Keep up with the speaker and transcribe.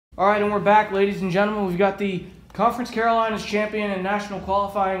All right, and we're back, ladies and gentlemen. We've got the Conference Carolinas champion and national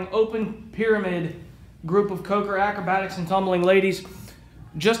qualifying open pyramid group of Coker Acrobatics and Tumbling ladies.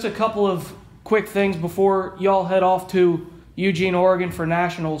 Just a couple of quick things before y'all head off to Eugene, Oregon for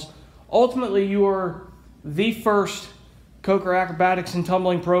nationals. Ultimately, you are the first Coker Acrobatics and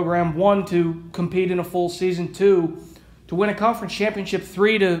Tumbling program, 1, to compete in a full season, 2, to win a conference championship,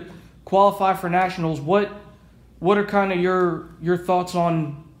 3, to qualify for nationals. What are kind of your thoughts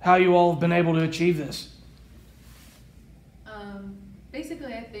on how you all have been able to achieve this?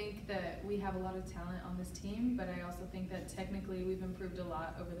 Basically, I think that we have a lot of talent on this team, but I also think that technically we've improved a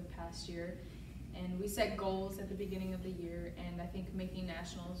lot over the past year. And we set goals at the beginning of the year, and I think making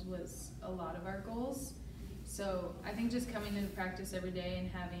nationals was a lot of our goals. So I think just coming into practice every day and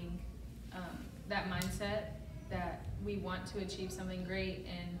having that mindset that we want to achieve something great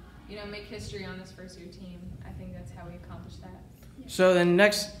and, you know, make history on this first-year team, I think that's how we accomplish that. So then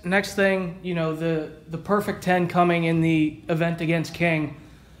next thing, you know, the perfect 10 coming in the event against King.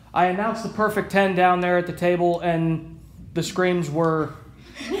 I announced the perfect 10 down there at the table, and the screams were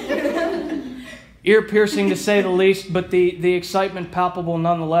ear-piercing to say the least, but the excitement palpable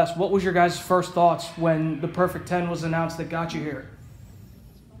nonetheless. What was your guys' first thoughts when the perfect 10 was announced that got you here?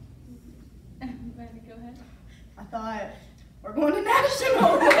 Go ahead. I thought, we're going to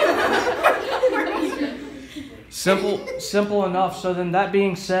nationals. Simple enough. So then that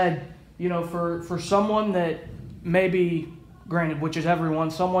being said, you know, for someone that may be, granted, which is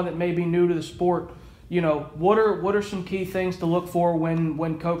everyone, someone that may be new to the sport, you know, what are some key things to look for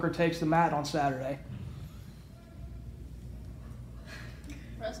when Coker takes the mat on Saturday?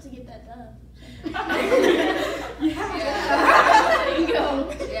 For us to get that done. There you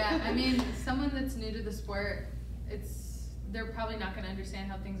go. Yeah, I mean, someone that's new to the sport, they're probably not going to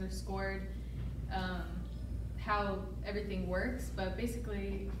understand how things are scored, how everything works, but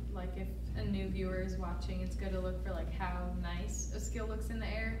basically, like, if a new viewer is watching, it's good to look for like how nice a skill looks in the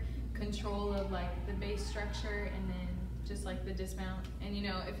air, control of like the base structure, and then just like the dismount. And you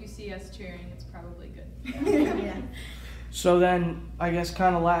know, if you see us cheering, it's probably good. Yeah. So then, I guess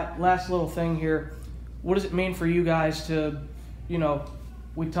kind of last little thing here, what does it mean for you guys to, you know,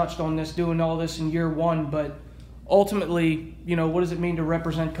 we touched on this, doing all this in year 1, but ultimately, you know, what does it mean to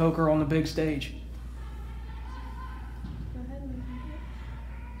represent Coker on the big stage?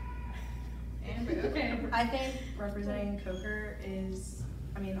 Okay. I think representing Coker is,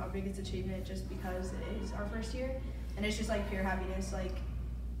 I mean, our biggest achievement just because it is our first year. And it's just like pure happiness. Like,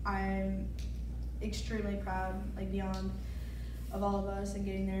 I'm extremely proud, like beyond of all of us and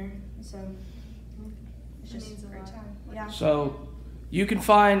getting there. So it's just a great time. Yeah. So you can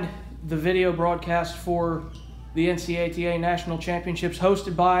find the video broadcast for the NCATA National Championships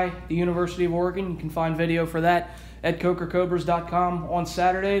hosted by the University of Oregon. You can find video for that at CokerCobras.com on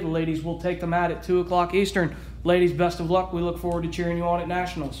Saturday. The ladies will take the mat at 2 o'clock Eastern. Ladies, best of luck. We look forward to cheering you on at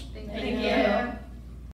Nationals. Thank Thank you. you.